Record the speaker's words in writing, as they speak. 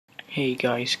Hey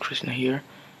guys, Krishna here,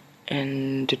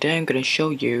 and today I'm going to show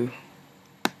you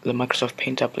the Microsoft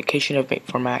Paint application I've made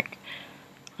for Mac.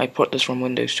 I port this from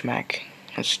Windows to Mac.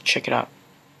 Let's check it out.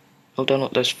 I'll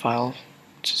download this file.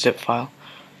 It's a zip file,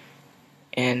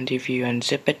 and if you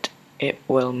unzip it, it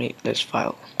will meet this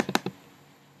file.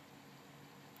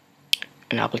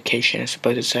 An application is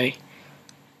supposed to say.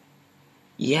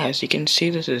 Yeah, as you can see,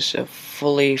 this is a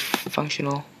fully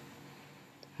functional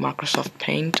Microsoft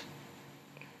Paint.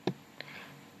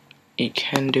 You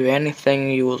can do anything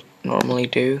you will normally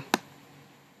do.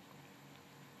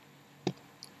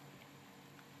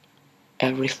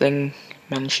 Everything,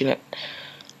 mention it.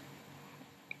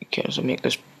 You can also make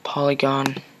this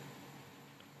polygon,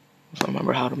 if I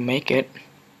remember how to make it.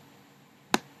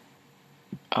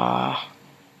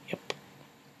 Yep.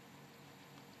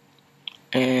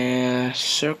 And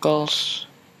circles,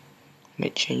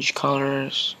 may change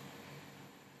colors,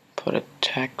 put a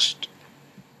text.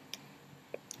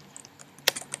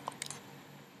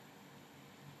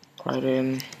 Write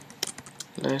in,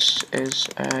 this is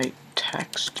a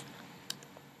text.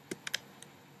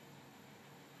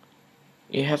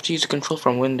 You have to use control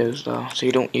from Windows though, so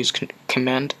you don't use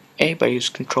Command A, but use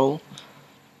Control,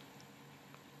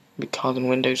 because in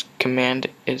Windows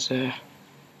Command is a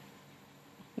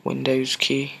Windows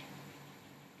key.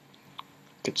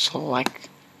 You could select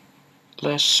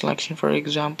this selection, for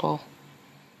example.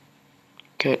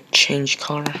 Could change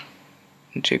color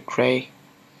into gray,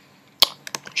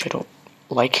 which I don't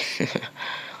like.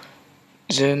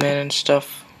 Zoom in and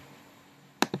stuff.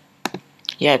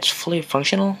 Yeah, it's fully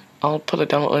functional. I'll put the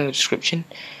download in the description.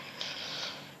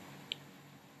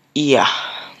 Yeah.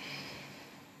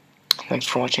 Thanks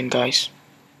for watching, guys.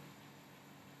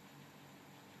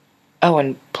 Oh,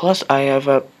 and plus I have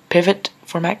a pivot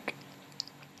for Mac.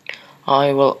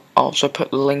 I will also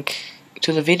put the link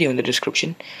to the video in the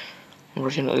description.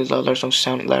 Unfortunately, there's no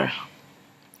sound there.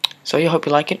 So yeah, hope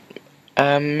you like it.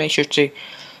 Make sure to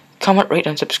comment, rate,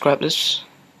 and subscribe this.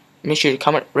 Make sure to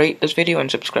comment, rate this video,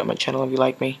 and subscribe my channel if you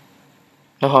like me.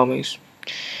 No homies.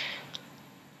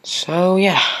 So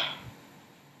yeah.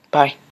 Bye.